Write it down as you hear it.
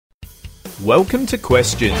Welcome to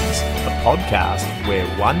Questions, a podcast where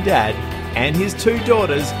one dad and his two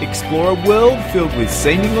daughters explore a world filled with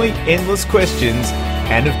seemingly endless questions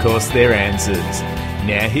and, of course, their answers.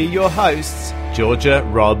 Now here are your hosts, Georgia,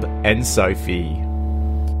 Rob and Sophie.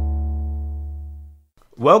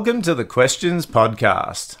 Welcome to the Questions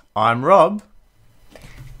podcast. I'm Rob.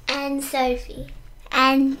 And Sophie.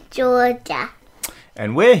 And Georgia.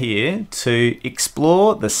 And we're here to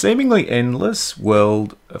explore the seemingly endless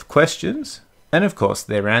world of questions and, of course,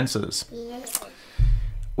 their answers. Yes.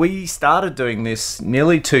 We started doing this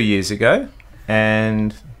nearly 2 years ago,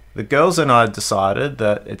 and the girls and I decided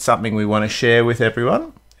that it's something we want to share with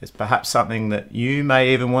everyone. It's perhaps something that you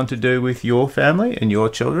may even want to do with your family and your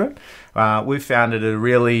children. We've found it a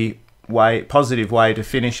really positive way to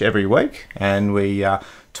finish every week, and we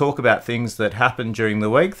talk about things that happen during the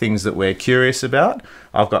week, things that we're curious about.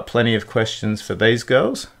 I've got plenty of questions for these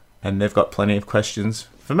girls, and they've got plenty of questions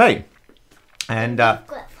for me. And We've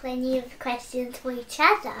got plenty of questions for each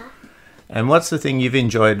other. And what's the thing you've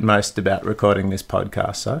enjoyed most about recording this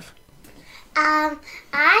podcast, Soph?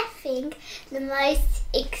 I think the most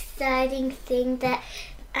exciting thing that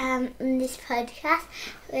in this podcast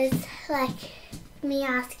was me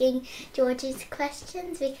asking George's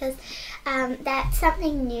questions, because that's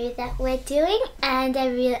something new that we're doing, and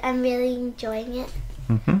I'm really enjoying it.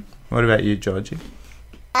 Mm-hmm. What about you, Georgie?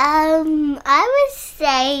 I would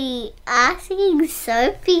say asking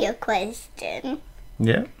Sophie a question.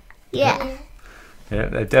 Yeah? Yeah. Yeah,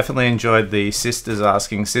 they definitely enjoyed the sisters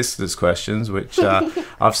asking sisters questions, which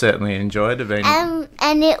I've certainly enjoyed. And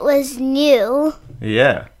it was new.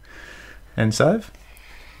 Yeah. And Soph?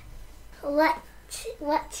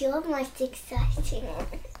 What's your most exciting one?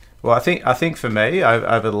 Well, I think for me,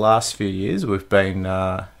 over the last few years, we've been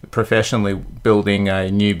professionally building a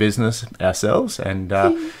new business ourselves, and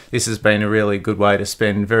this has been a really good way to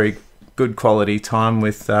spend very good quality time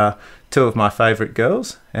with two of my favourite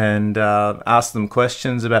girls, and ask them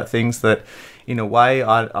questions about things that, in a way,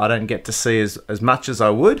 I don't get to see as much as I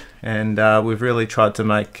would, and we've really tried to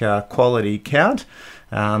make quality count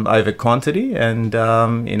over quantity, and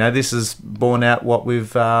this has borne out what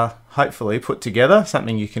we've hopefully put together,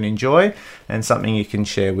 something you can enjoy and something you can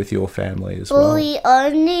share with your family as well. Well, we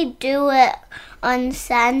only do it on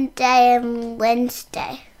Sunday and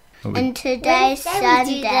Wednesday, and today's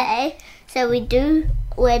Sunday, so we're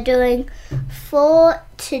doing 4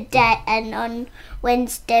 today, and on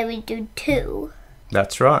Wednesday we do 2.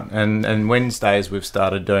 That's right. And Wednesdays we've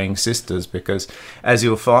started doing sisters, because as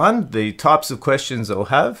you'll find, the types of questions that we'll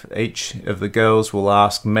have, each of the girls will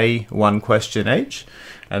ask me one question each,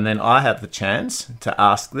 and then I have the chance to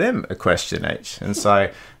ask them a question each. And so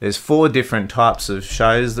there's 4 different types of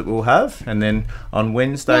shows that we'll have, and then on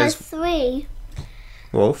Wednesdays... No, 3.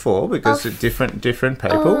 Well, 4, because it's different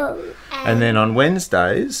people. And then on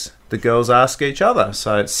Wednesdays, the girls ask each other.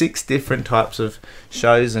 So it's 6 different types of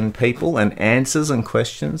shows and people and answers and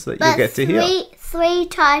questions that you get to hear. 3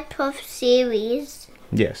 type of series.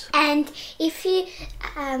 Yes. And if you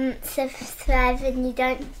subscribe and you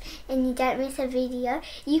don't miss a video,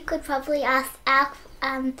 you could probably ask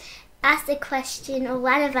a question, or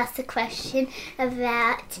one of us a question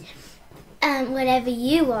about whatever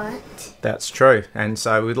you want. That's true. And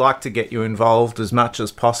so we'd like to get you involved as much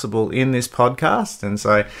as possible in this podcast. And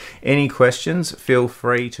so any questions, feel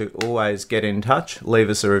free to always get in touch. Leave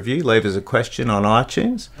us a review, leave us a question on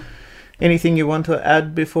iTunes. Anything you want to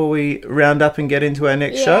add before we round up and get into our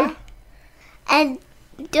next show? And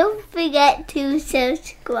don't forget to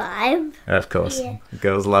subscribe. Of course. Yeah.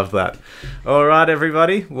 Girls love that. All right,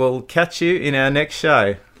 everybody. We'll catch you in our next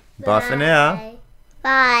show. Bye for now.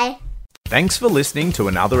 Bye. Thanks for listening to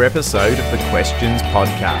another episode of the Questions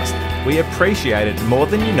Podcast. We appreciate it more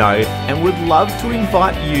than you know, and would love to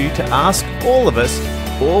invite you to ask all of us,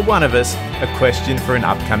 or one of us, a question for an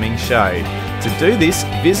upcoming show. To do this,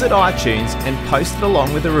 visit iTunes and post it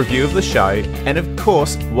along with a review of the show, and of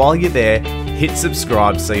course, while you're there, hit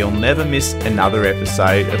subscribe so you'll never miss another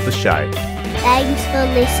episode of the show. Thanks for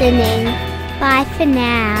listening. Bye for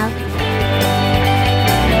now.